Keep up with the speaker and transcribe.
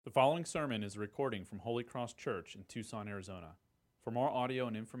The following sermon is a recording from Holy Cross Church in Tucson, Arizona. For more audio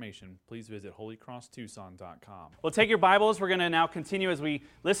and information, please visit holycrosstucson.com. Well, take your Bibles. We're going to now continue as we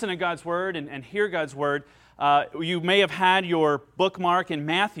listen to God's Word and hear God's Word. You may have had your bookmark in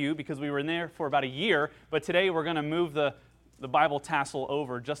Matthew because we were in there for about a year, but today we're going to move the Bible tassel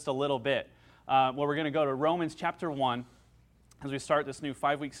over just a little bit. We're going to go to Romans chapter 1 as we start this new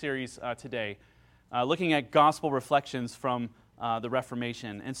 5-week series today, looking at gospel reflections from the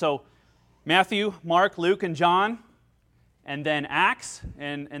Reformation. And so Matthew, Mark, Luke, and John, and then Acts,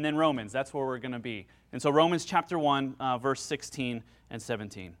 and then Romans. That's where we're going to be. And so Romans chapter 1, verse 16 and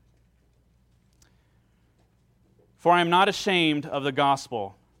 17. For I am not ashamed of the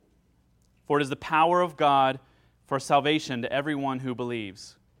gospel, for it is the power of God for salvation to everyone who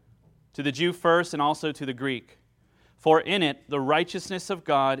believes, to the Jew first and also to the Greek. For in it the righteousness of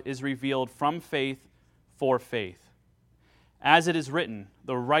God is revealed from faith for faith. As it is written,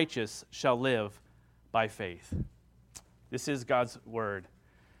 the righteous shall live by faith. This is God's word.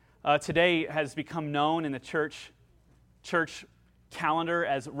 Today has become known in the church calendar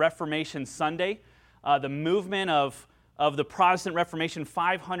as Reformation Sunday. The movement of the Protestant Reformation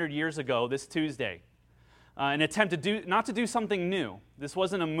 500 years ago, this Tuesday. An attempt not to do something new. This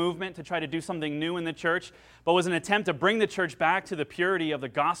wasn't a movement to try to do something new in the church, but was an attempt to bring the church back to the purity of the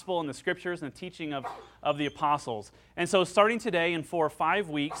gospel and the scriptures and the teaching of the apostles. And so starting today and for 5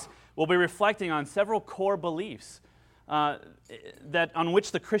 weeks, we'll be reflecting on several core beliefs that on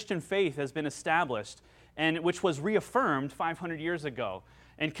which the Christian faith has been established and which was reaffirmed 500 years ago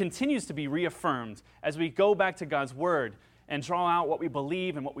and continues to be reaffirmed as we go back to God's Word and draw out what we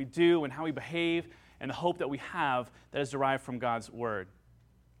believe and what we do and how we behave and the hope that we have that is derived from God's Word.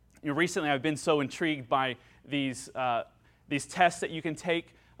 Recently, I've been so intrigued by these tests that you can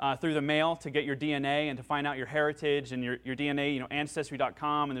take through the mail to get your DNA and to find out your heritage and your DNA,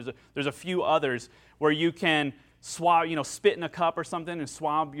 Ancestry.com, and there's a few others where you can swab, spit in a cup or something and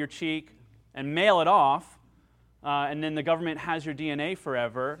swab your cheek and mail it off, and then the government has your DNA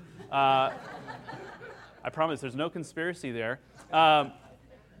forever. I promise there's no conspiracy there.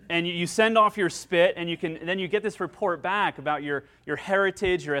 And you send off your spit, and then you get this report back about your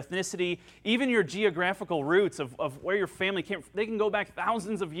heritage, your ethnicity, even your geographical roots of where your family came from. They can go back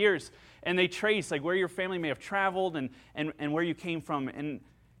thousands of years, and they trace where your family may have traveled and where you came from. And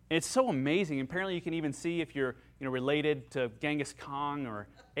it's so amazing. Apparently, you can even see if you're related to Genghis Khan or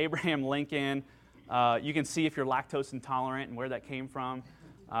Abraham Lincoln. You can see if you're lactose intolerant and where that came from.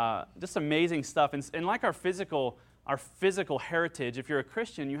 Just amazing stuff. And like our physical heritage, if you're a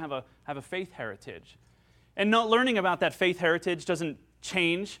Christian, you have a faith heritage. And learning about that faith heritage doesn't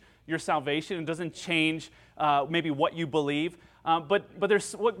change your salvation. It doesn't change maybe what you believe. But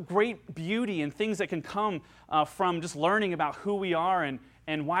there's what great beauty and things that can come from just learning about who we are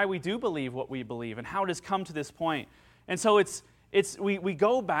and why we do believe what we believe and how it has come to this point. And so we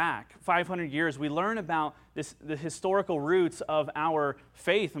go back 500 years. We learn about the historical roots of our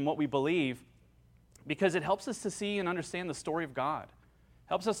faith and what we believe, because it helps us to see and understand the story of God.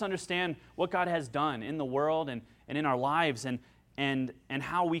 Helps us understand what God has done in the world and in our lives and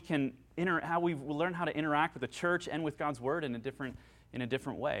how we can how we learn how to interact with the church and with God's Word in a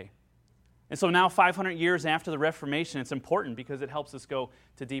different way. And so now 500 years after the Reformation, it's important because it helps us go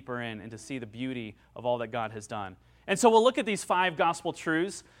to deeper in and to see the beauty of all that God has done. And so we'll look at these 5 gospel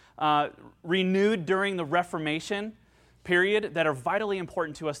truths renewed during the Reformation period that are vitally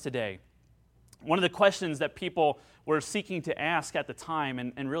important to us today. One of the questions that people were seeking to ask at the time,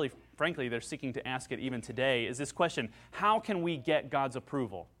 and really, frankly, they're seeking to ask it even today, is this question: how can we get God's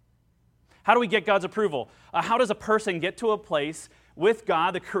approval? How do we get God's approval? How does a person get to a place with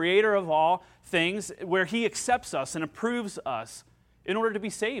God, the creator of all things, where He accepts us and approves us in order to be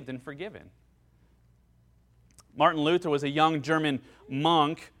saved and forgiven? Martin Luther was a young German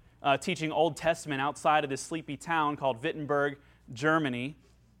monk teaching Old Testament outside of this sleepy town called Wittenberg, Germany.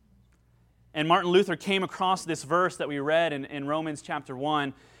 And Martin Luther came across this verse that we read in Romans chapter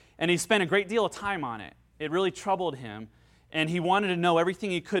 1, and he spent a great deal of time on it. It really troubled him, and he wanted to know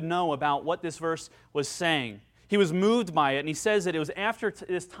everything he could know about what this verse was saying. He was moved by it, and he says that it was after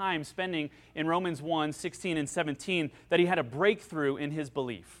this time spending in Romans 1, 16 and 17, that he had a breakthrough in his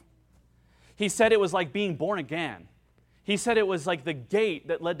belief. He said it was like being born again. He said it was like the gate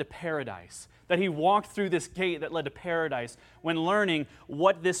that led to paradise, that he walked through this gate that led to paradise when learning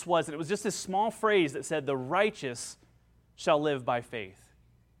what this was. And it was just this small phrase that said, the righteous shall live by faith.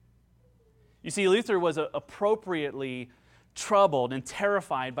 You see, Luther was appropriately troubled and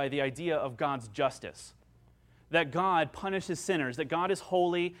terrified by the idea of God's justice. that God punishes sinners, that God is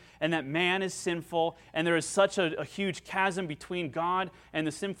holy and that man is sinful, and there is such a huge chasm between God and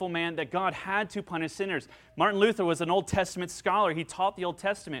the sinful man that God had to punish sinners. Martin Luther was an Old Testament scholar. He taught the Old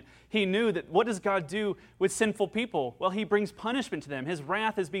Testament. He knew that what does God do with sinful people? Well, he brings punishment to them. His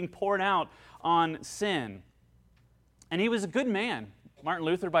wrath is being poured out on sin. And he was a good man. Martin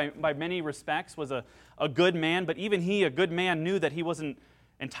Luther, by many respects, was a good man, but even he, a good man, knew that he wasn't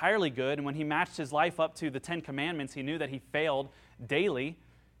entirely good, and when he matched his life up to the Ten Commandments, he knew that he failed daily,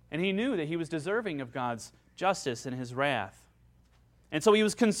 and he knew that he was deserving of God's justice and his wrath. And so he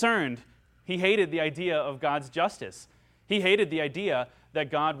was concerned. He hated the idea of God's justice. He hated the idea that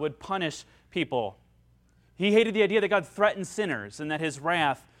God would punish people. He hated the idea that God threatened sinners and that his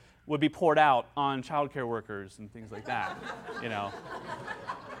wrath would be poured out on child care workers and things like that, you know.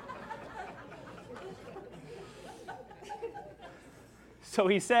 So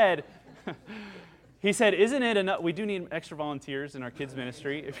he said, isn't it enough? We do need extra volunteers in our kids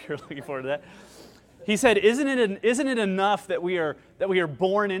ministry if you're looking forward to that. He said, isn't it enough that we are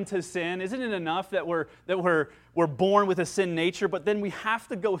born into sin? Isn't it enough that we're born with a sin nature, but then we have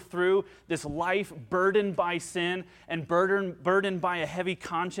to go through this life burdened by sin and burdened by a heavy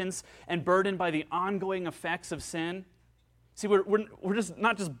conscience and burdened by the ongoing effects of sin? See, we're just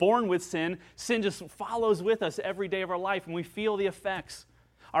not just born with sin. Sin just follows with us every day of our life, and we feel the effects.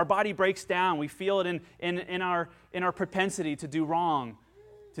 Our body breaks down. We feel it in our propensity to do wrong,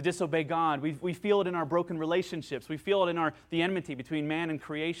 to disobey God. We feel it in our broken relationships. We feel it in the enmity between man and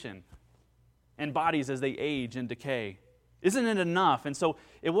creation and bodies as they age and decay. Isn't it enough? And so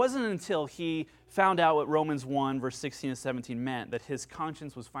it wasn't until he found out what Romans 1, verse 16 and 17 meant that his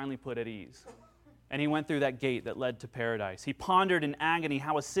conscience was finally put at ease. And he went through that gate that led to paradise. He pondered in agony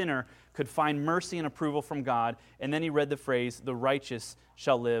how a sinner could find mercy and approval from God, and then he read the phrase, "The righteous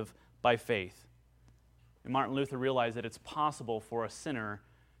shall live by faith." And Martin Luther realized that it's possible for a sinner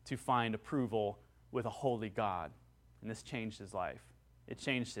to find approval with a holy God. And this changed his life. It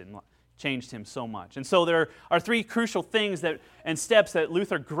changed him so much. And so there are three crucial things and steps that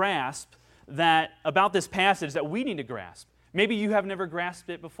Luther grasped about this passage that we need to grasp. Maybe you have never grasped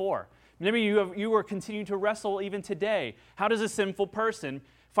it before. Maybe you are continuing to wrestle even today. How does a sinful person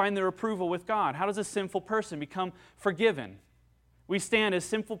find their approval with God? How does a sinful person become forgiven? We stand as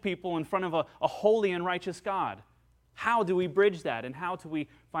sinful people in front of a holy and righteous God. How do we bridge that, and how do we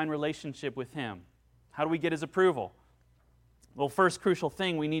find relationship with Him? How do we get His approval? Well, first crucial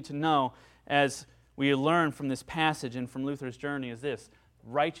thing we need to know as we learn from this passage and from Luther's journey is this: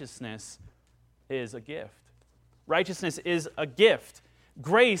 righteousness is a gift. Righteousness is a gift.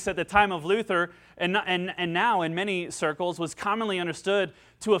 Grace at the time of Luther and now in many circles was commonly understood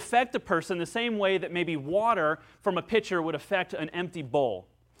to affect a person the same way that maybe water from a pitcher would affect an empty bowl.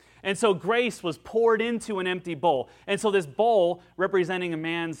 And so grace was poured into an empty bowl. And so this bowl, representing a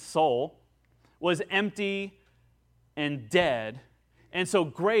man's soul, was empty and dead. And so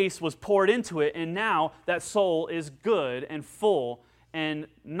grace was poured into it, and now that soul is good and full and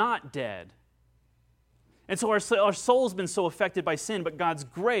not dead. And so our soul's been so affected by sin, but God's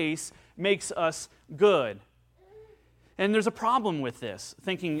grace makes us good. And there's a problem with this,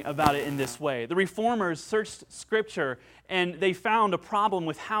 thinking about it in this way. The Reformers searched Scripture, and they found a problem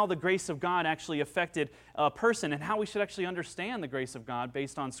with how the grace of God actually affected a person and how we should actually understand the grace of God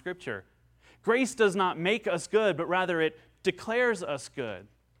based on Scripture. Grace does not make us good, but rather it declares us good.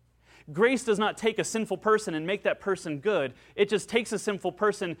 Grace does not take a sinful person and make that person good. It just takes a sinful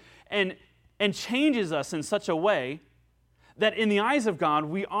person and changes us in such a way that in the eyes of God,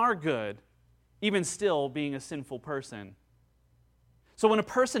 we are good, even still being a sinful person. So when a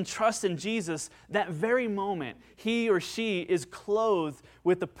person trusts in Jesus, that very moment, he or she is clothed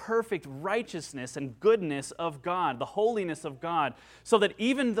with the perfect righteousness and goodness of God, the holiness of God, so that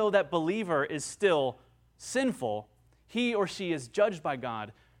even though that believer is still sinful, he or she is judged by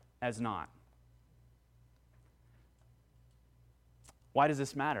God as not. Why does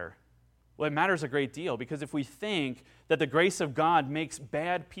this matter? Well, it matters a great deal, because if we think that the grace of God makes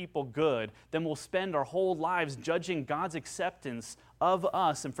bad people good, then we'll spend our whole lives judging God's acceptance of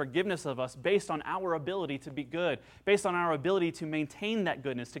us and forgiveness of us based on our ability to be good, based on our ability to maintain that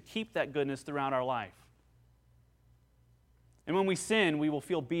goodness, to keep that goodness throughout our life. And when we sin, we will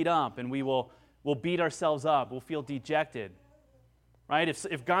feel beat up, and we'll beat ourselves up. We'll feel dejected. Right?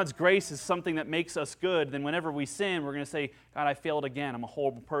 If God's grace is something that makes us good, then whenever we sin, we're going to say, God, I failed again. I'm a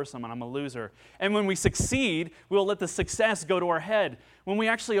horrible person, and I'm a loser. And when we succeed, we'll let the success go to our head. When we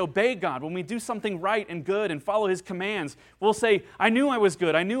actually obey God, when we do something right and good and follow His commands, we'll say, I knew I was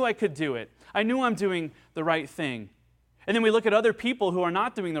good. I knew I could do it. I knew I'm doing the right thing. And then we look at other people who are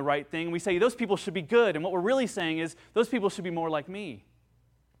not doing the right thing, and we say, those people should be good. And what we're really saying is, those people should be more like me.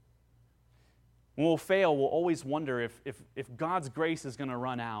 When we'll fail, we'll always wonder if God's grace is going to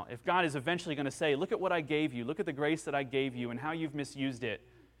run out. If God is eventually going to say, look at what I gave you. Look at the grace that I gave you and how you've misused it.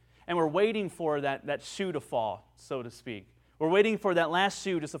 And we're waiting for that shoe to fall, so to speak. We're waiting for that last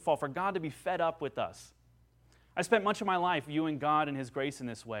shoe just to fall, for God to be fed up with us. I spent much of my life viewing God and His grace in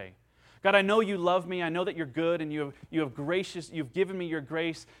this way. God, I know you love me. I know that you're good and you've given me your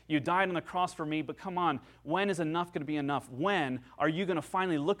grace. You died on the cross for me, but come on, when is enough going to be enough? When are you going to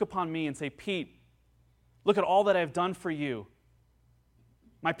finally look upon me and say, Pete, look at all that I've done for you.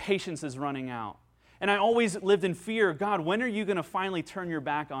 My patience is running out. And I always lived in fear. God, when are you going to finally turn your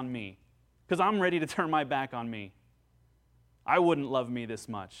back on me? Because I'm ready to turn my back on me. I wouldn't love me this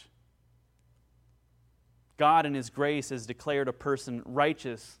much. God in His grace has declared a person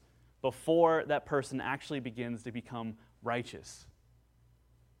righteous before that person actually begins to become righteous.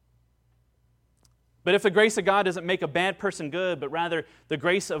 But if the grace of God doesn't make a bad person good, but rather the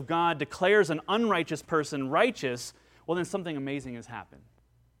grace of God declares an unrighteous person righteous, well, then something amazing has happened.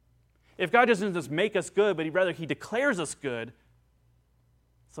 If God doesn't just make us good, but rather He declares us good,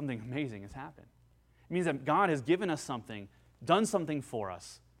 something amazing has happened. It means that God has given us something, done something for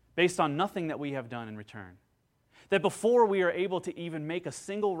us, based on nothing that we have done in return. That before we are able to even make a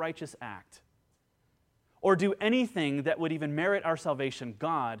single righteous act or do anything that would even merit our salvation,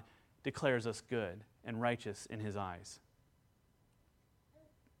 God declares us good and righteous in His eyes.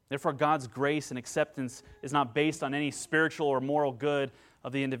 Therefore, God's grace and acceptance is not based on any spiritual or moral good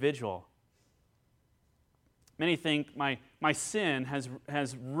of the individual. Many think my sin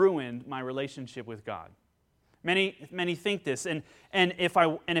has ruined my relationship with God. Many think this, and if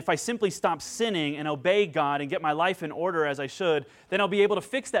I simply stop sinning and obey God and get my life in order as I should, then I'll be able to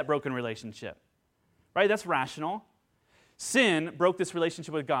fix that broken relationship. Right? That's rational. Sin broke this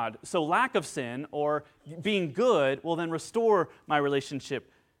relationship with God. So lack of sin or being good will then restore my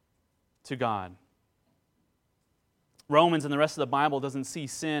relationship to God. Romans and the rest of the Bible doesn't see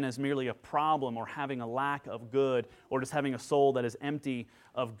sin as merely a problem or having a lack of good or just having a soul that is empty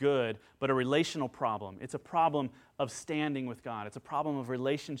of good, but a relational problem. It's a problem of standing with God. It's a problem of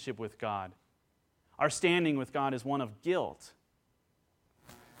relationship with God. Our standing with God is one of guilt.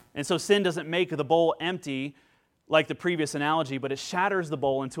 And so sin doesn't make the bowl empty like the previous analogy, but it shatters the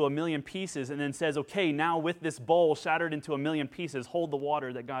bowl into 1,000,000 pieces and then says, okay, now with this bowl shattered into 1,000,000 pieces, hold the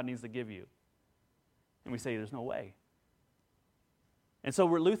water that God needs to give you. And we say, there's no way. And so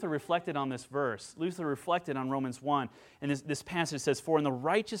Luther reflected on this verse. Luther reflected on Romans 1. And this passage says, for in the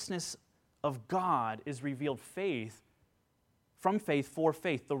righteousness of God is revealed faith, from faith for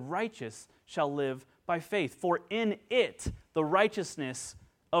faith. The righteous shall live by faith. For in it the righteousness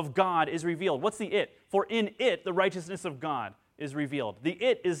of God is revealed. What's the it? For in it the righteousness of God is revealed. The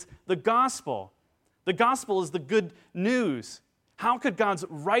it is the gospel. The gospel is the good news. How could God's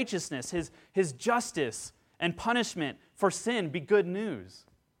righteousness, His justice, and punishment for sin be good news?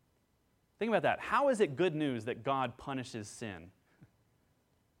 Think about that. How is it good news that God punishes sin?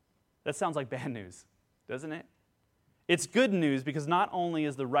 That sounds like bad news, doesn't it? It's good news because not only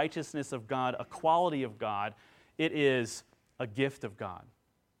is the righteousness of God a quality of God, it is a gift of God.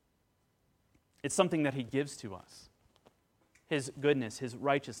 It's something that He gives to us. His goodness, His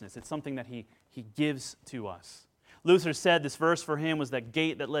righteousness, it's something that He gives to us. Luther said this verse for him was that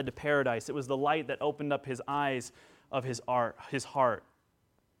gate that led to paradise. It was the light that opened up his eyes of his heart.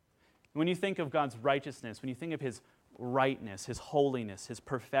 When you think of God's righteousness, when you think of His rightness, His holiness, His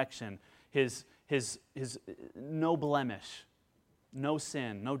perfection, His no blemish, no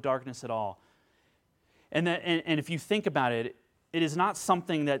sin, no darkness at all. And if you think about it, it is not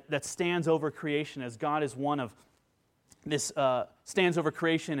something that stands over creation as God is one of this, stands over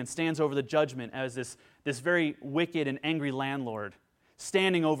creation and stands over the judgment as this very wicked and angry landlord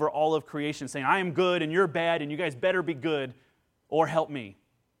standing over all of creation saying, I am good and you're bad and you guys better be good or help me,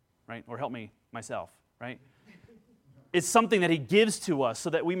 right? Or help me myself, right? It's something that He gives to us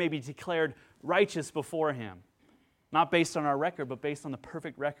so that we may be declared righteous before Him. Not based on our record, but based on the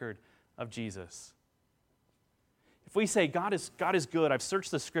perfect record of Jesus. If we say, God is good, I've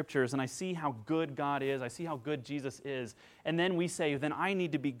searched the Scriptures and I see how good God is, I see how good Jesus is, and then we say, then I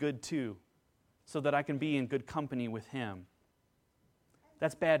need to be good too, so that I can be in good company with Him.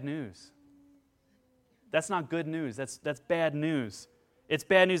 That's bad news. That's not good news. That's bad news. It's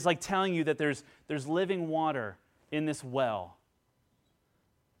bad news like telling you that there's living water in this well,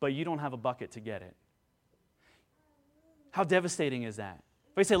 but you don't have a bucket to get it. How devastating is that?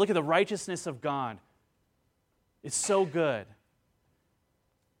 If I say, look at the righteousness of God, it's so good,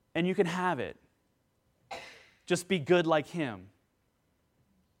 and you can have it. just be good like him,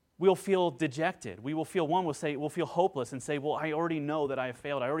 we'll feel dejected. We will feel, we'll feel hopeless and say, well, I already know that I have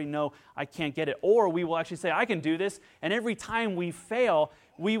failed. I already know I can't get it. Or we will actually say, I can do this. And every time we fail,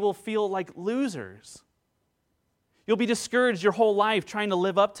 we will feel like losers. You'll be discouraged your whole life trying to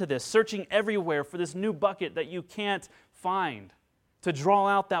live up to this, searching everywhere for this new bucket that you can't find to draw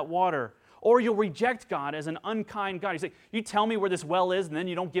out that water. Or you'll reject God as an unkind God. You say, you tell me where this well is and then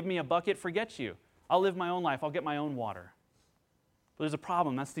you don't give me a bucket, forget you. I'll live my own life. I'll get my own water. But there's a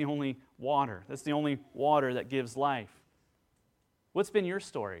problem. That's the only water. That's the only water that gives life. What's been your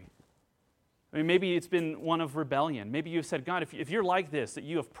story? I mean, maybe it's been one of rebellion. Maybe you've said, God, if you're like this, that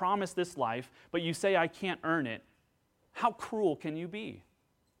you have promised this life, but you say I can't earn it, how cruel can you be?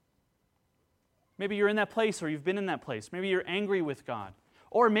 Maybe you're in that place or you've been in that place. Maybe you're angry with God.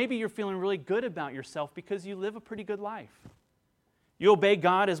 Or maybe you're feeling really good about yourself because you live a pretty good life. You obey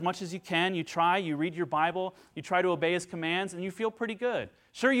God as much as you can. You try, you read your Bible, you try to obey His commands, and you feel pretty good.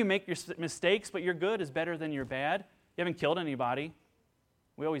 Sure, you make your mistakes, but your good is better than your bad. You haven't killed anybody.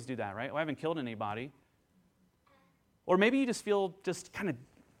 We always do that, right? I haven't killed anybody. Or maybe you just feel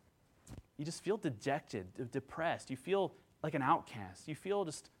you just feel dejected, depressed. You feel like an outcast. You feel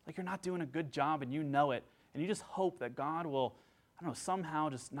just like you're not doing a good job and you know it. And you just hope that God will, somehow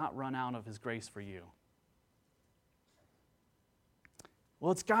just not run out of His grace for you.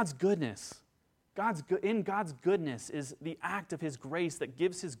 Well, it's God's goodness. In God's goodness is the act of His grace that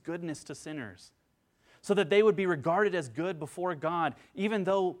gives His goodness to sinners so that they would be regarded as good before God, even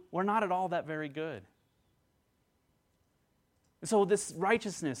though we're not at all that very good. And so this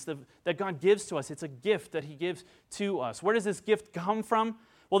righteousness that God gives to us, it's a gift that He gives to us. Where does this gift come from?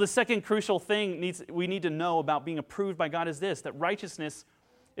 Well, the second crucial thing we need to know about being approved by God is this, that righteousness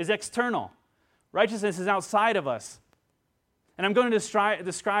is external. Righteousness is outside of us. And I'm going to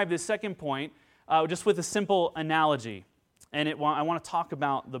describe this second point just with a simple analogy. And I want to talk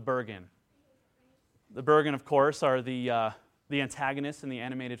about the Bergen. The Bergen, of course, are the antagonists in the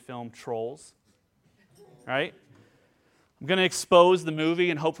animated film Trolls. Right? I'm going to expose the movie,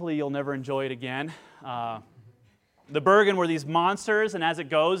 and hopefully you'll never enjoy it again. The Bergen were these monsters, and as it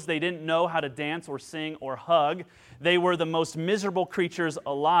goes, they didn't know how to dance or sing or hug. They were the most miserable creatures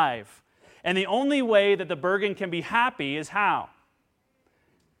alive. And the only way that the Bergen can be happy is how?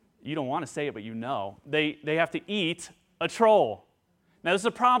 You don't want to say it, but you know. They have to eat a troll. Now, this is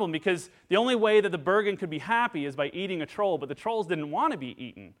a problem because the only way that the Bergen could be happy is by eating a troll, but the trolls didn't want to be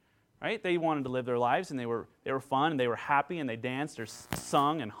eaten. Right? They wanted to live their lives, and they were fun, and they were happy, and they danced or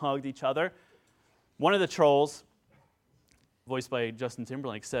sung and hugged each other. One of the trolls, voiced by Justin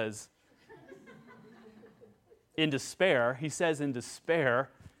Timberlake, says, in despair, he says,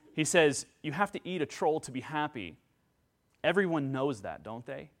 you have to eat a troll to be happy. Everyone knows that, don't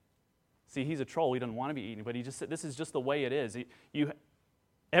they? See, he's a troll. He doesn't want to be eaten, but he just said, this is just the way it is.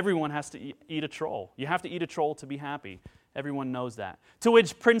 Everyone has to eat a troll. You have to eat a troll to be happy. Everyone knows that. To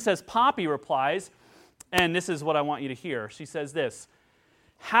which Princess Poppy replies, and this is what I want you to hear. She says this,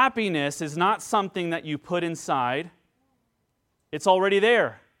 happiness is not something that you put inside. It's already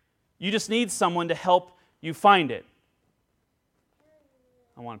there. You just need someone to help you find it.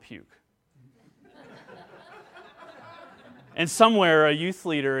 I want to puke. And somewhere a youth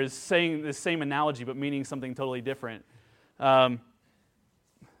leader is saying the same analogy but meaning something totally different. That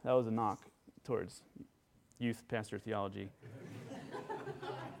was a knock towards youth pastor theology.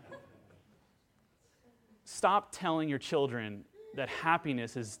 Stop telling your children that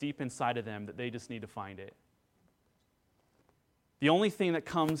happiness is deep inside of them, that they just need to find it. The only thing that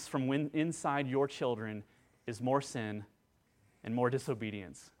comes from inside your children is more sin and more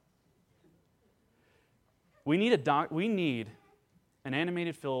disobedience. We need an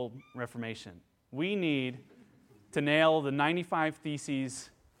animated film reformation. We need to nail the 95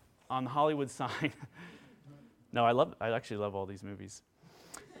 Theses on the Hollywood sign. No, I actually love all these movies.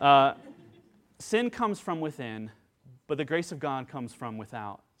 Sin comes from within, but the grace of God comes from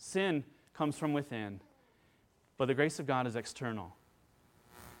without. Sin comes from within, but the grace of God is external.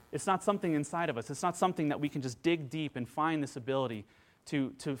 It's not something inside of us. It's not something that we can just dig deep and find this ability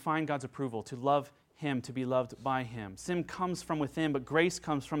to find God's approval, to love Him, to be loved by Him. Sin comes from within, but grace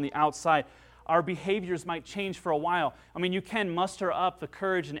comes from the outside. Our behaviors might change for a while. I mean, you can muster up the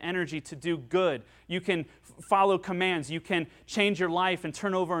courage and energy to do good. You can follow commands. You can change your life and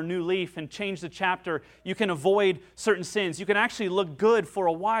turn over a new leaf and change the chapter. You can avoid certain sins. You can actually look good for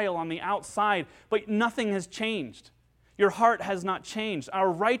a while on the outside, but nothing has changed. Your heart has not changed. Our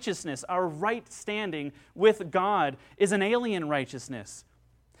righteousness, our right standing with God is an alien righteousness,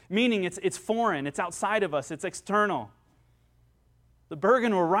 meaning it's foreign, it's outside of us, it's external. The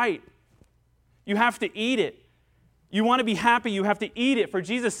Bergen were right. You have to eat it. You want to be happy, you have to eat it. For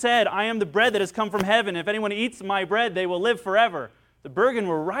Jesus said, I am the bread that has come from heaven. If anyone eats my bread, they will live forever. The Bergen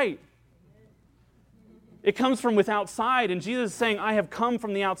were right. It comes from outside, and Jesus is saying, I have come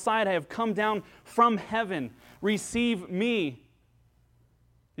from the outside. I have come down from heaven. Receive me.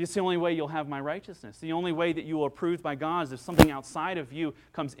 It's the only way you'll have my righteousness. The only way that you will be approved by God is if something outside of you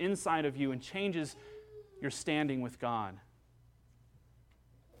comes inside of you and changes your standing with God.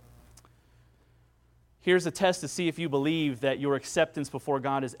 Here's a test to see if you believe that your acceptance before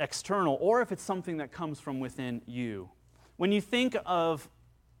God is external or if it's something that comes from within you. When you think about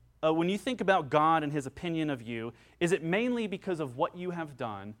God and His opinion of you, is it mainly because of what you have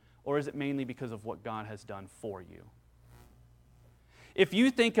done, or is it mainly because of what God has done for you? If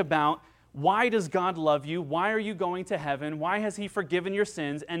you think about why does God love you, why are you going to heaven, why has He forgiven your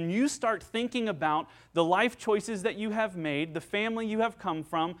sins, and you start thinking about the life choices that you have made, the family you have come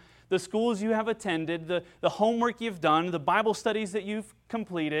from, the schools you have attended, the homework you've done, the Bible studies that you've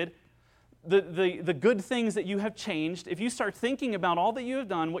completed, the good things that you have changed, if you start thinking about all that you have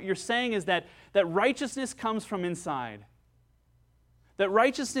done, what you're saying is that righteousness comes from inside. That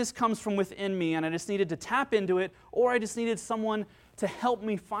righteousness comes from within me, and I just needed to tap into it, or I just needed someone to help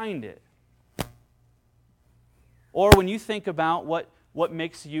me find it. Or when you think about what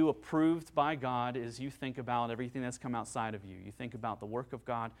makes you approved by God, is you think about everything that's come outside of you. You think about the work of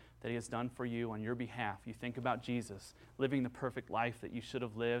God that He has done for you on your behalf. You think about Jesus living the perfect life that you should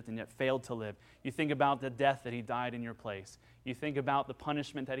have lived and yet failed to live. You think about the death that He died in your place. You think about the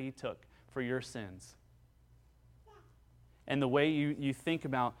punishment that He took for your sins. And the way you think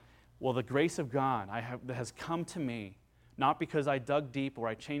about, well, the grace of God has come to me, not because I dug deep or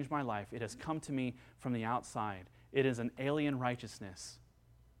I changed my life. It has come to me from the outside. It is an alien righteousness.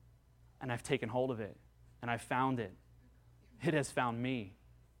 And I've taken hold of it. And I've found it. It has found me.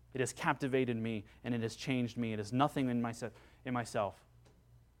 It has captivated me. And it has changed me. It is nothing in myself.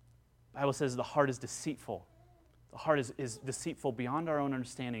 The Bible says the heart is deceitful. The heart is deceitful beyond our own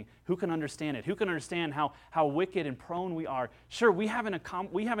understanding. Who can understand it? Who can understand how wicked and prone we are? Sure, we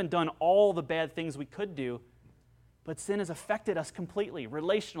haven't done all the bad things we could do, but sin has affected us completely,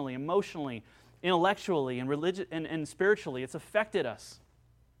 relationally, emotionally, intellectually, and spiritually. It's affected us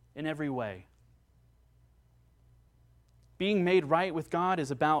in every way. Being made right with God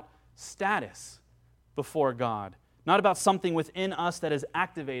is about status before God, not about something within us that is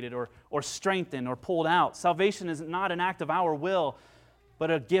activated or strengthened or pulled out. Salvation is not an act of our will, but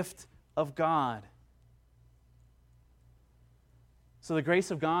a gift of God. So the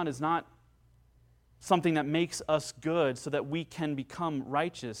grace of God is not something that makes us good so that we can become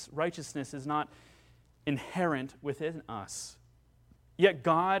righteous. Righteousness is not inherent within us. Yet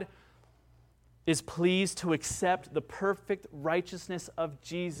God is pleased to accept the perfect righteousness of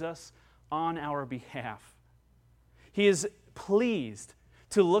Jesus on our behalf. He is pleased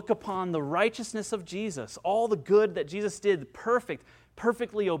to look upon the righteousness of Jesus, all the good that Jesus did,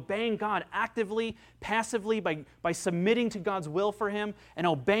 perfectly obeying God actively, passively, by submitting to God's will for him and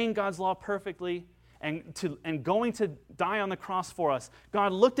obeying God's law perfectly and going to die on the cross for us.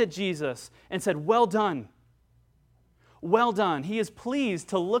 God looked at Jesus and said, "Well done. Well done." He is pleased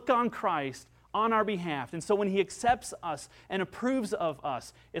to look on Christ on our behalf. And so when He accepts us and approves of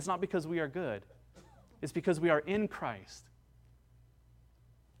us, it's not because we are good. It's because we are in Christ.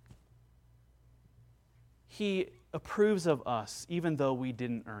 He approves of us even though we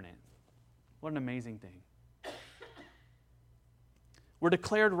didn't earn it. What an amazing thing. We're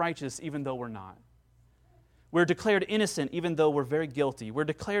declared righteous even though we're not. We're declared innocent even though we're very guilty. We're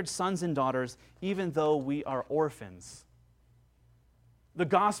declared sons and daughters even though we are orphans. The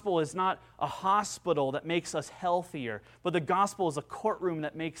gospel is not a hospital that makes us healthier, but the gospel is a courtroom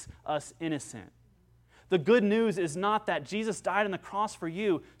that makes us innocent. The good news is not that Jesus died on the cross for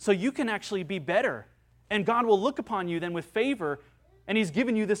you so you can actually be better, and God will look upon you then with favor, and He's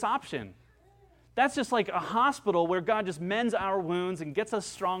given you this option. That's just like a hospital where God just mends our wounds and gets us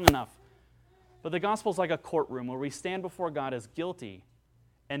strong enough. But the gospel is like a courtroom where we stand before God as guilty,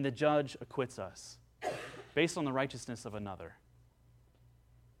 and the judge acquits us based on the righteousness of another.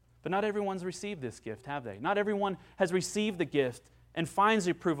 But not everyone's received this gift, have they? Not everyone has received the gift and finds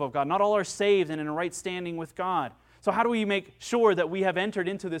the approval of God. Not all are saved and in a right standing with God. So how do we make sure that we have entered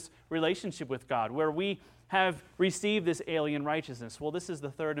into this relationship with God, where we have received this alien righteousness? Well, this is the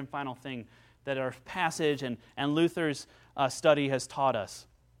third and final thing that our passage and Luther's study has taught us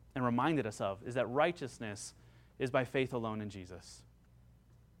and reminded us of, is that righteousness is by faith alone in Jesus.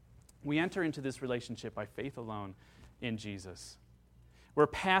 We enter into this relationship by faith alone in Jesus. We're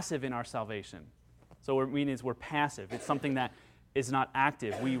passive in our salvation. So what it means is we're passive. It's something that is not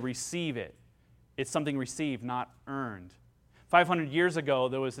active. We receive it. It's something received, not earned. 500 years ago,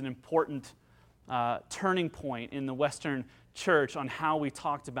 there was an important turning point in the Western church on how we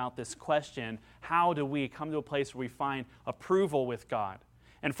talked about this question. How do we come to a place where we find approval with God?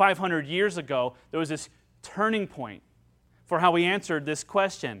 And 500 years ago, there was this turning point for how we answered this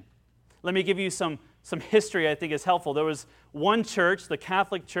question. Let me give you some history I think is helpful. There was one church, the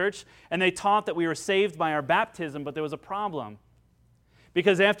Catholic Church, and they taught that we were saved by our baptism, but there was a problem.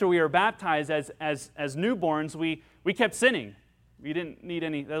 Because after we were baptized as newborns, we kept sinning. We didn't need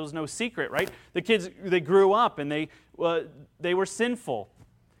any, that was no secret, right? The kids, they grew up and they were sinful.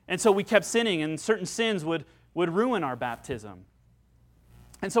 And so we kept sinning, and certain sins would ruin our baptism.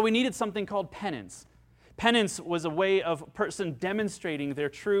 And so we needed something called penance. Penance was a way of a person demonstrating their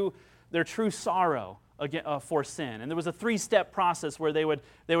true sorrow for sin. And there was a 3-step process where they would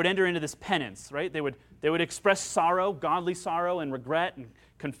enter into this penance, right? They would express sorrow, godly sorrow and regret, and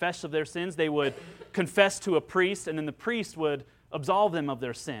confess of their sins. They would confess to a priest, and then the priest would absolve them of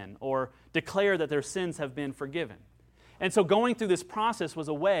their sin or declare that their sins have been forgiven. And so going through this process was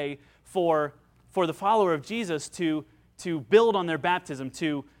a way for the follower of Jesus to build on their baptism,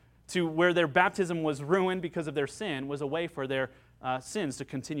 to where their baptism was ruined because of their sin, was a way for their sins to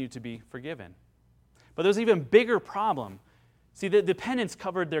continue to be forgiven. But there's an even bigger problem. See, the penance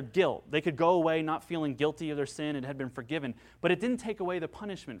covered their guilt. They could go away not feeling guilty of their sin and had been forgiven, but it didn't take away the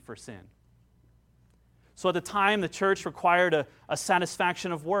punishment for sin. So at the time, the church required a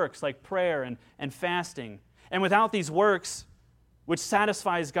satisfaction of works like prayer and fasting. And without these works, which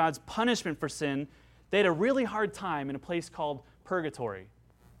satisfies God's punishment for sin, they had a really hard time in a place called purgatory.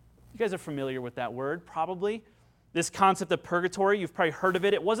 You guys are familiar with that word, probably. This concept of purgatory, you've probably heard of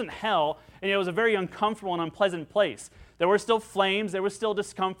it. It wasn't hell, and it was a very uncomfortable and unpleasant place. There were still flames, there was still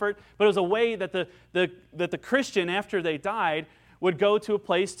discomfort, but it was a way that the Christian, after they died, would go to a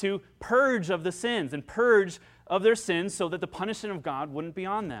place to purge of the sins and purge of their sins so that the punishment of God wouldn't be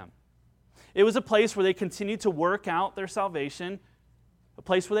on them. It was a place where they continued to work out their salvation, a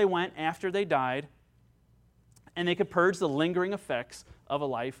place where they went after they died, and they could purge the lingering effects of a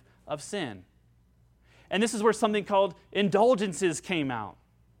life of sin. And this is where something called indulgences came out.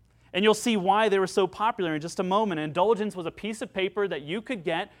 And you'll see why they were so popular in just a moment. An indulgence was a piece of paper that you could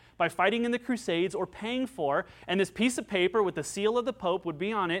get by fighting in the Crusades or paying for, and this piece of paper with the seal of the Pope would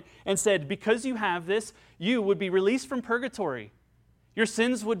be on it and said, because you have this, you would be released from purgatory. Your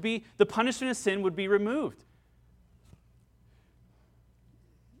sins would be, the punishment of sin would be removed.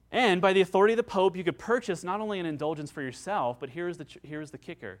 And by the authority of the Pope, you could purchase not only an indulgence for yourself, but here's the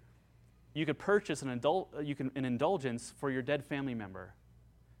kicker. You could purchase an indulgence for your dead family member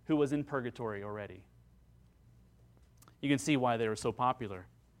who was in purgatory already. You can see why they were so popular.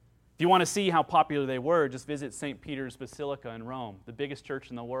 If you want to see how popular they were, just visit St. Peter's Basilica in Rome, the biggest church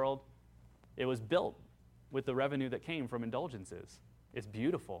in the world. It was built with the revenue that came from indulgences. It's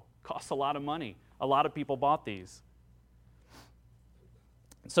beautiful. Costs a lot of money. A lot of people bought these.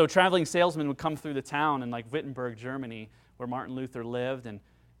 So traveling salesmen would come through the town in like Wittenberg, Germany, where Martin Luther lived and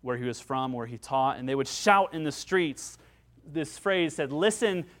where he was from, where he taught, and they would shout in the streets. This phrase said,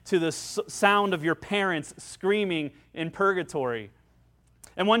 "Listen to the sound of your parents screaming in purgatory."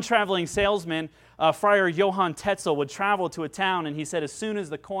 And one traveling salesman, Friar Johann Tetzel, would travel to a town, and he said, as soon as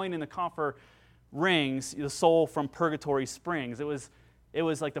the coin in the coffer rings, the soul from purgatory springs. It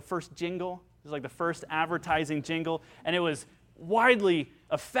was like the first jingle. It was like the first advertising jingle, and it was widely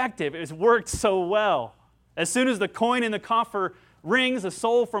effective. It worked so well. As soon as the coin in the coffer rings, the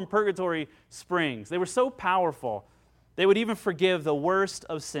soul from purgatory springs. They were so powerful. They would even forgive the worst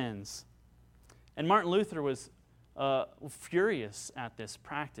of sins. And Martin Luther was furious at this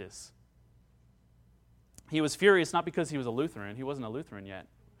practice. He was furious not because he was a Lutheran. He wasn't a Lutheran yet.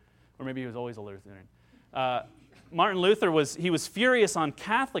 Or maybe he was always a Lutheran. Martin Luther was furious on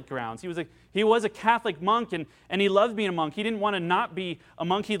Catholic grounds. He was a Catholic monk, and he loved being a monk. He didn't want to not be a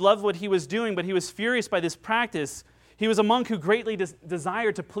monk. He loved what he was doing, but he was furious by this practice. He was a monk who greatly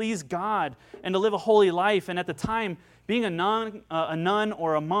desired to please God and to live a holy life. And at the time, being a nun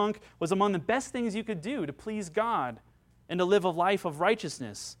or a monk was among the best things you could do to please God and to live a life of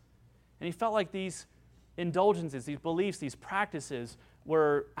righteousness. And he felt like these indulgences, these beliefs, these practices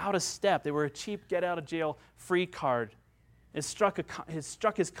were out of step. They were a cheap get-out-of-jail-free card. It struck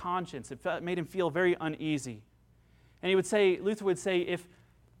his conscience. It made him feel very uneasy. And Luther would say,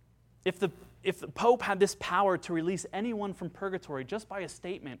 if the Pope had this power to release anyone from purgatory just by a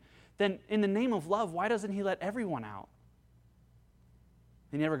statement, then in the name of love, why doesn't he let everyone out?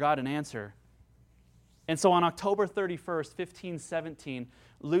 He never got an answer. And so on October 31st, 1517,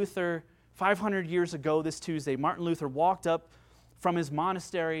 Luther, 500 years ago this Tuesday, Martin Luther walked up from his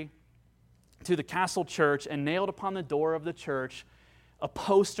monastery to the Castle Church and nailed upon the door of the church a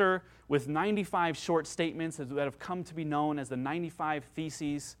poster with 95 short statements that have come to be known as the 95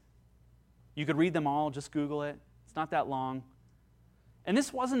 Theses. You could read them all, just Google it. It's not that long. And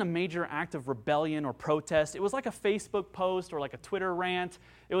this wasn't a major act of rebellion or protest. It was like a Facebook post or like a Twitter rant.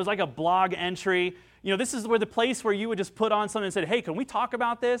 It was like a blog entry. This is where the place where you would just put on something and say, hey, can we talk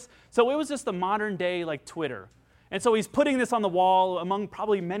about this? So it was just the modern day like Twitter. And so he's putting this on the wall among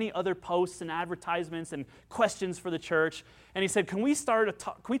probably many other posts and advertisements and questions for the church. And he said, can we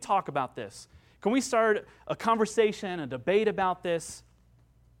talk about this? Can we start a conversation, a debate about this?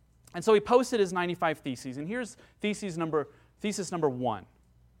 And so he posted his 95 Theses. And here's thesis number 1.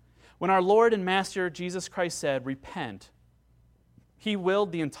 When our Lord and Master Jesus Christ said, repent, he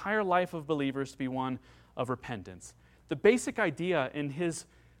willed the entire life of believers to be one of repentance. The basic idea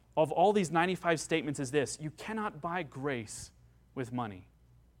of all these 95 statements is this: you cannot buy grace with money.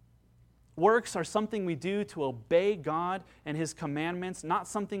 Works are something we do to obey God and His commandments, not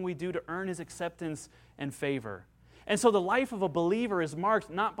something we do to earn His acceptance and favor. And so the life of a believer is marked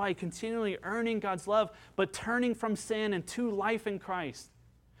not by continually earning God's love, but turning from sin and to life in Christ.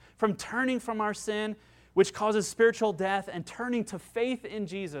 From turning from our sin, which causes spiritual death, and turning to faith in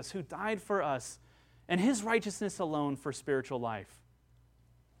Jesus, who died for us, and His righteousness alone for spiritual life.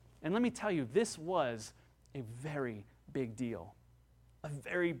 And let me tell you, this was a very big deal. A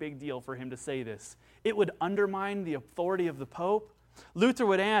very big deal for him to say this. It would undermine the authority of the Pope. Luther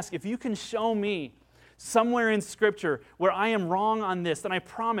would ask, if you can show me somewhere in Scripture where I am wrong on this, then I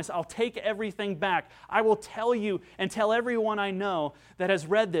promise I'll take everything back. I will tell you and tell everyone I know that has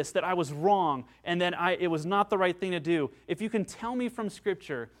read this that I was wrong and that it was not the right thing to do. If you can tell me from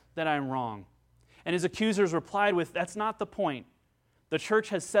Scripture that I'm wrong. And his accusers replied with, that's not the point. The church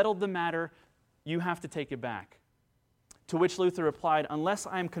has settled the matter. You have to take it back. To which Luther replied, unless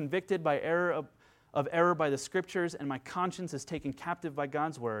I am convicted of error by the Scriptures and my conscience is taken captive by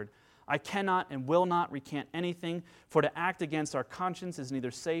God's word, I cannot and will not recant anything, for to act against our conscience is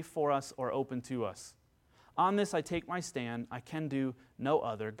neither safe for us or open to us. On this I take my stand. I can do no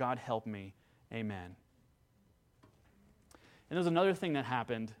other. God help me. Amen. And there's another thing that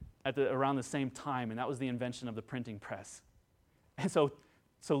happened around the same time, and that was the invention of the printing press. And so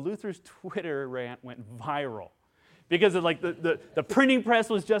Luther's Twitter rant went viral because the printing press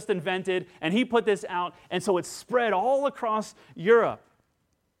was just invented, and he put this out, and so it spread all across Europe.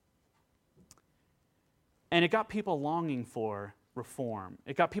 And it got people longing for reform.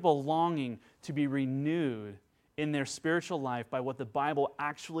 It got people longing to be renewed in their spiritual life by what the Bible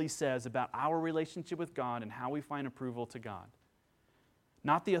actually says about our relationship with God and how we find approval to God.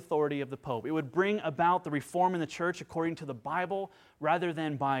 Not the authority of the Pope. It would bring about the reform in the church according to the Bible rather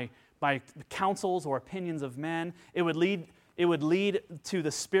than by counsels or opinions of men. It would lead to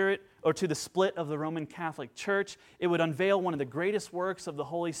the spirit or to the split of the Roman Catholic Church. It would unveil one of the greatest works of the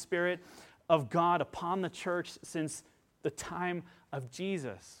Holy Spirit of God upon the church since the time of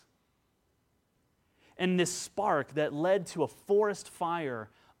Jesus. And this spark that led to a forest fire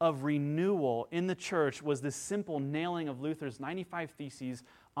of renewal in the church was this simple nailing of Luther's 95 Theses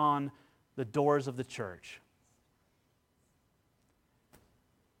on the doors of the church.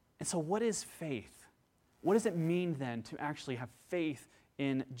 And so what is faith? What does it mean then to actually have faith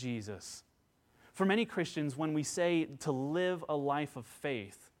in Jesus? For many Christians, when we say to live a life of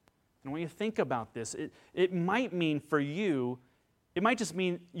faith, and when you think about this, it might mean for you, it might just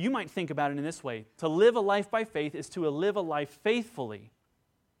mean, you might think about it in this way. To live a life by faith is to live a life faithfully.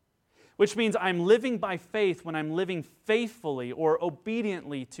 Which means I'm living by faith when I'm living faithfully or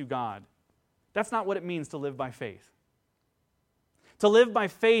obediently to God. That's not what it means to live by faith. To live by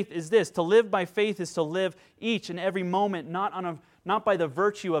faith is this. To live by faith is to live each and every moment, not by the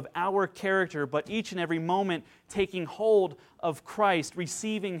virtue of our character, but each and every moment taking hold of Christ,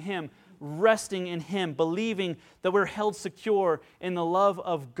 receiving Him, resting in Him, believing that we're held secure in the love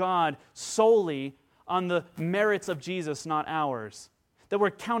of God solely on the merits of Jesus, not ours. That we're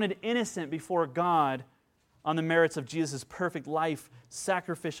counted innocent before God on the merits of Jesus' perfect life,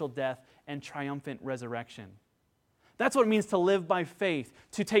 sacrificial death, and triumphant resurrection. That's what it means to live by faith,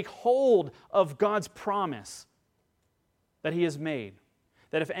 to take hold of God's promise that He has made,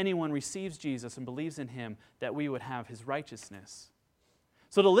 that if anyone receives Jesus and believes in Him, that we would have His righteousness.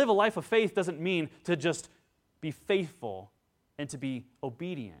 So to live a life of faith doesn't mean to just be faithful and to be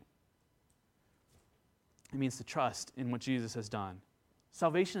obedient. It means to trust in what Jesus has done.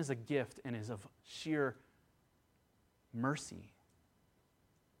 Salvation is a gift and is of sheer mercy.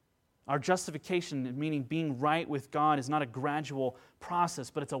 Our justification, meaning being right with God, is not a gradual process,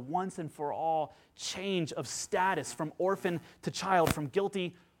 but it's a once and for all change of status from orphan to child, from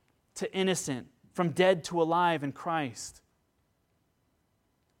guilty to innocent, from dead to alive in Christ.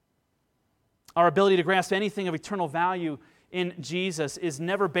 Our ability to grasp anything of eternal value in Jesus is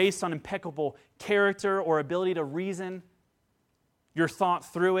never based on impeccable character or ability to reason your thought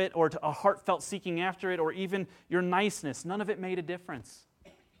through it, or to a heartfelt seeking after it, or even your niceness. None of it made a difference.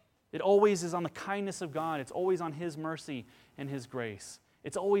 It always is on the kindness of God. It's always on His mercy and His grace.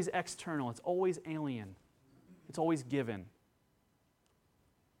 It's always external. It's always alien. It's always given.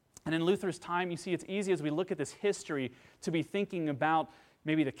 And in Luther's time, you see, it's easy as we look at this history to be thinking about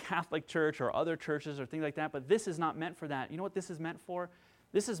maybe the Catholic Church or other churches or things like that, but this is not meant for that. You know what this is meant for?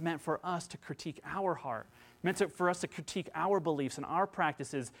 This is meant for us to critique our heart, for us to critique our beliefs and our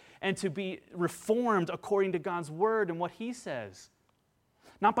practices, and to be reformed according to God's Word and what He says.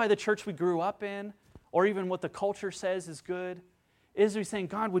 Not by the church we grew up in, or even what the culture says is good. It is we saying,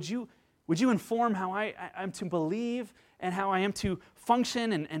 God, would you inform how I am to believe and how I am to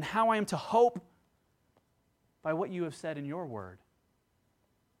function and how I am to hope by what you have said in your Word?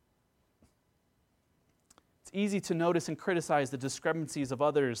 It's easy to notice and criticize the discrepancies of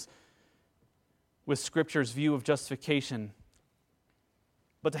others with Scripture's view of justification.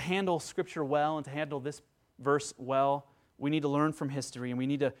 But to handle Scripture well and to handle this verse well, we need to learn from history, and we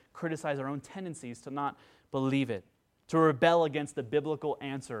need to criticize our own tendencies to not believe it, to rebel against the biblical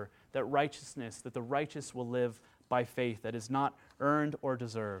answer that the righteous will live by faith, that is not earned or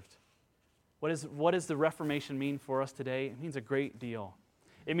deserved. What does the Reformation mean for us today? It means a great deal.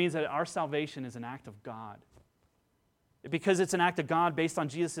 It means that our salvation is an act of God. Because it's an act of God based on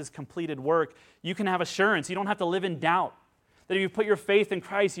Jesus' completed work, you can have assurance. You don't have to live in doubt. That if you put your faith in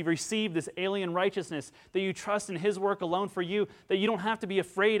Christ, you've received this alien righteousness, that you trust in His work alone for you, that you don't have to be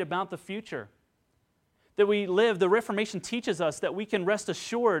afraid about the future. That the Reformation teaches us that we can rest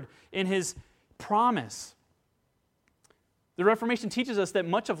assured in His promise. The Reformation teaches us that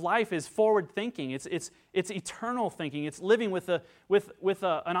much of life is forward thinking. It's eternal thinking. It's living with an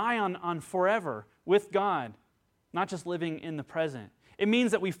eye on forever with God, not just living in the present. It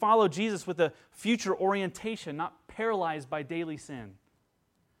means that we follow Jesus with a future orientation, not paralyzed by daily sin,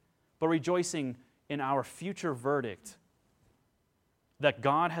 but rejoicing in our future verdict that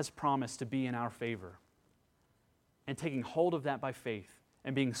God has promised to be in our favor, and taking hold of that by faith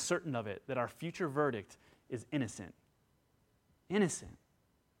and being certain of it, that our future verdict is innocent. Innocent.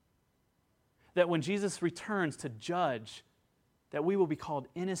 That when Jesus returns to judge, that we will be called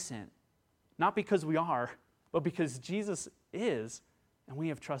innocent, not because we are, but because Jesus is, and we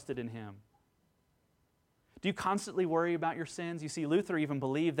have trusted in Him. Do you constantly worry about your sins? You see, Luther even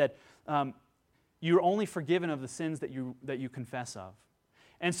believed that you're only forgiven of the sins that you confess of.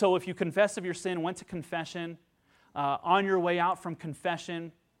 And so if you confess of your sin, went to confession, on your way out from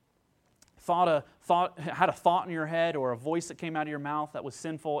confession, had a thought in your head or a voice that came out of your mouth that was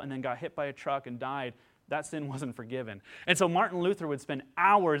sinful and then got hit by a truck and died, that sin wasn't forgiven. And so Martin Luther would spend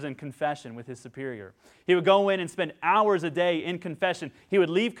hours in confession with his superior. He would go in and spend hours a day in confession. He would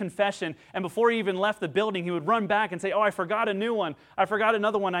leave confession, and before he even left the building, he would run back and say, "Oh, I forgot a new one. I forgot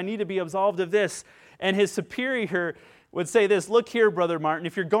another one. I need to be absolved of this." And his superior would say this, "Look here, Brother Martin,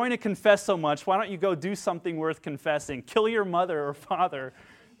 if you're going to confess so much, why don't you go do something worth confessing? Kill your mother or father."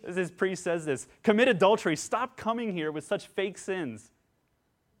 As his priest says this, "Commit adultery. Stop coming here with such fake sins."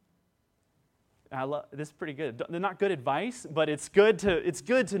 This is pretty good. They're not good advice, but it's good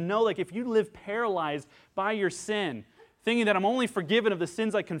to know, like, if you live paralyzed by your sin, thinking that I'm only forgiven of the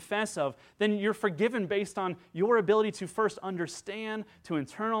sins I confess of, then you're forgiven based on your ability to first understand, to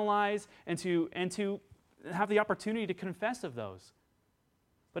internalize, and to have the opportunity to confess of those.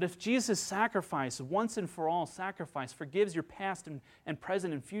 But if Jesus' sacrifice, once and for all sacrifice, forgives your past and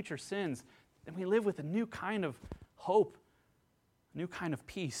present and future sins, then we live with a new kind of hope, a new kind of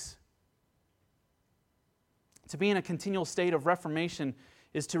peace. To be in a continual state of reformation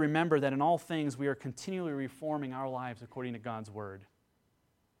is to remember that in all things we are continually reforming our lives according to God's Word.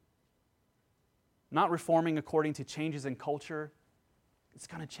 Not reforming according to changes in culture. It's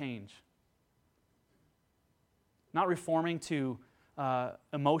going to change. Not reforming to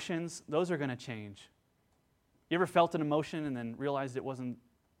emotions. Those are going to change. You ever felt an emotion and then realized it wasn't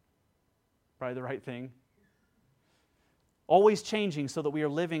probably the right thing? Always changing so that we are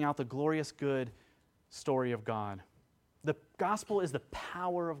living out the glorious good story of God. The gospel is the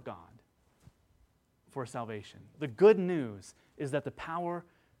power of God for salvation. The good news is that the power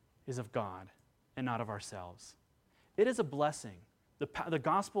is of God and not of ourselves. It is a blessing. The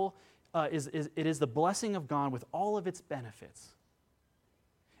gospel is the blessing of God with all of its benefits.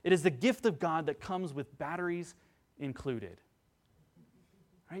 It is the gift of God that comes with batteries included.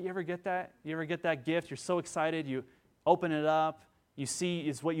 Right? You ever get that? You ever get that gift? You're so excited, you open it up, You see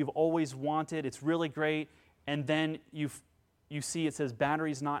it's what you've always wanted. It's really great. And then you see it says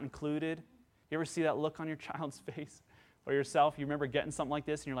batteries not included. You ever see that look on your child's face or yourself? You remember getting something like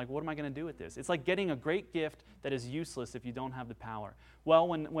this and you're like, what am I going to do with this? It's like getting a great gift that is useless if you don't have the power. Well,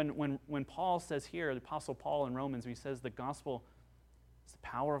 when Paul says here, the Apostle Paul in Romans, he says the gospel is the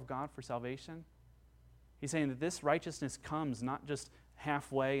power of God for salvation. He's saying that this righteousness comes not just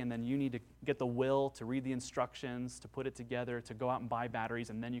halfway and then you need to get the will to read the instructions, to put it together, to go out and buy batteries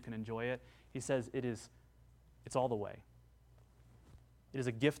and then you can enjoy it. He says it's all the way. It is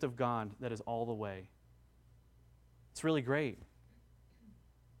a gift of God that is all the way. It's really great.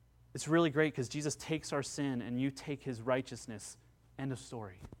 It's really great because Jesus takes our sin and you take his righteousness. End of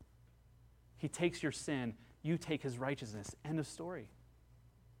story. He takes your sin, you take his righteousness. End of story.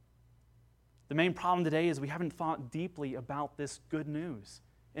 The main problem today is we haven't thought deeply about this good news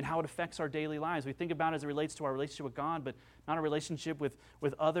and how it affects our daily lives. We think about it as it relates to our relationship with God, but not our relationship with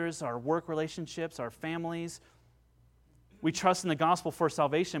others, our work relationships, our families. We trust in the gospel for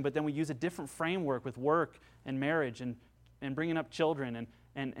salvation, but then we use a different framework with work and marriage and bringing up children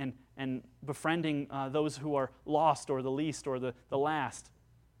and befriending those who are lost or the least or the last.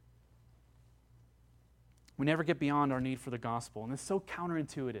 We never get beyond our need for the gospel, and it's so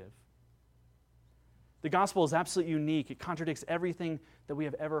counterintuitive. The gospel is absolutely unique. It contradicts everything that we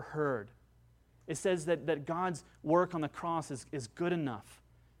have ever heard. It says that God's work on the cross is good enough.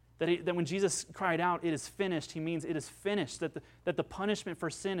 That when Jesus cried out, "It is finished," he means it is finished. That the punishment for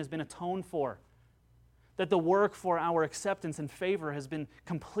sin has been atoned for. That the work for our acceptance and favor has been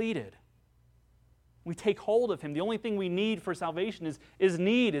completed. We take hold of him. The only thing we need for salvation is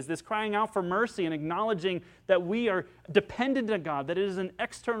this crying out for mercy and acknowledging that we are dependent on God, that it is an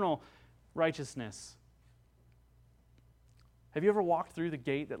external righteousness. Have you ever walked through the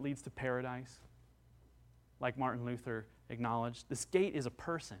gate that leads to paradise? Like Martin Luther acknowledged, this gate is a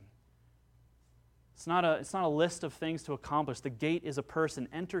person. It's not a list of things to accomplish. The gate is a person.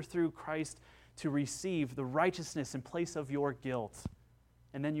 Enter through Christ to receive the righteousness in place of your guilt,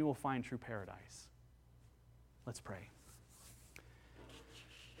 and then you will find true paradise. Let's pray.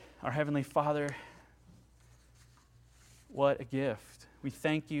 Our Heavenly Father, what a gift. We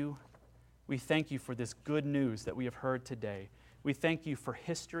thank you. We thank you for this good news that we have heard today. We thank you for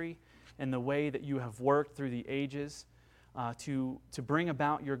history and the way that you have worked through the ages to bring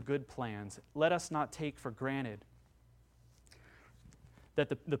about your good plans. Let us not take for granted that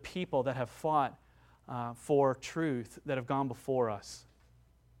the people that have fought for truth that have gone before us.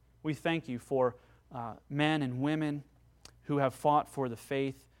 We thank you for men and women who have fought for the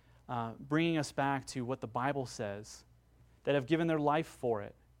faith, bringing us back to what the Bible says, that have given their life for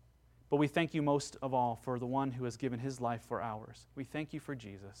it. But we thank you most of all for the one who has given his life for ours. We thank you for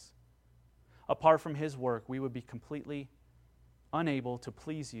Jesus. Apart from his work, we would be completely unable to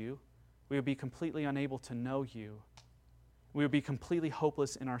please you. We would be completely unable to know you. We would be completely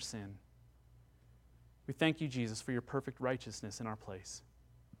hopeless in our sin. We thank you, Jesus, for your perfect righteousness in our place.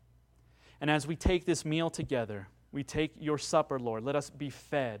 And as we take this meal together, we take your supper, Lord, let us be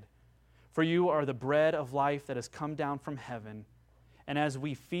fed. For you are the bread of life that has come down from heaven. And as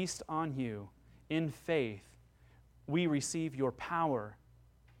we feast on you in faith, we receive your power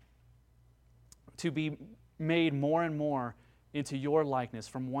to be made more and more into your likeness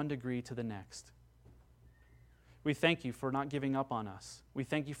from one degree to the next. We thank you for not giving up on us. We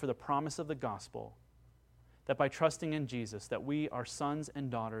thank you for the promise of the gospel, that by trusting in Jesus, that we are sons and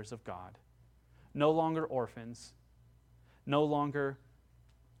daughters of God, no longer orphans, no longer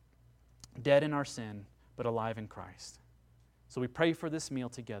dead in our sin, but alive in Christ. So we pray for this meal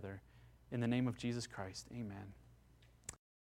together. In the name of Jesus Christ, amen.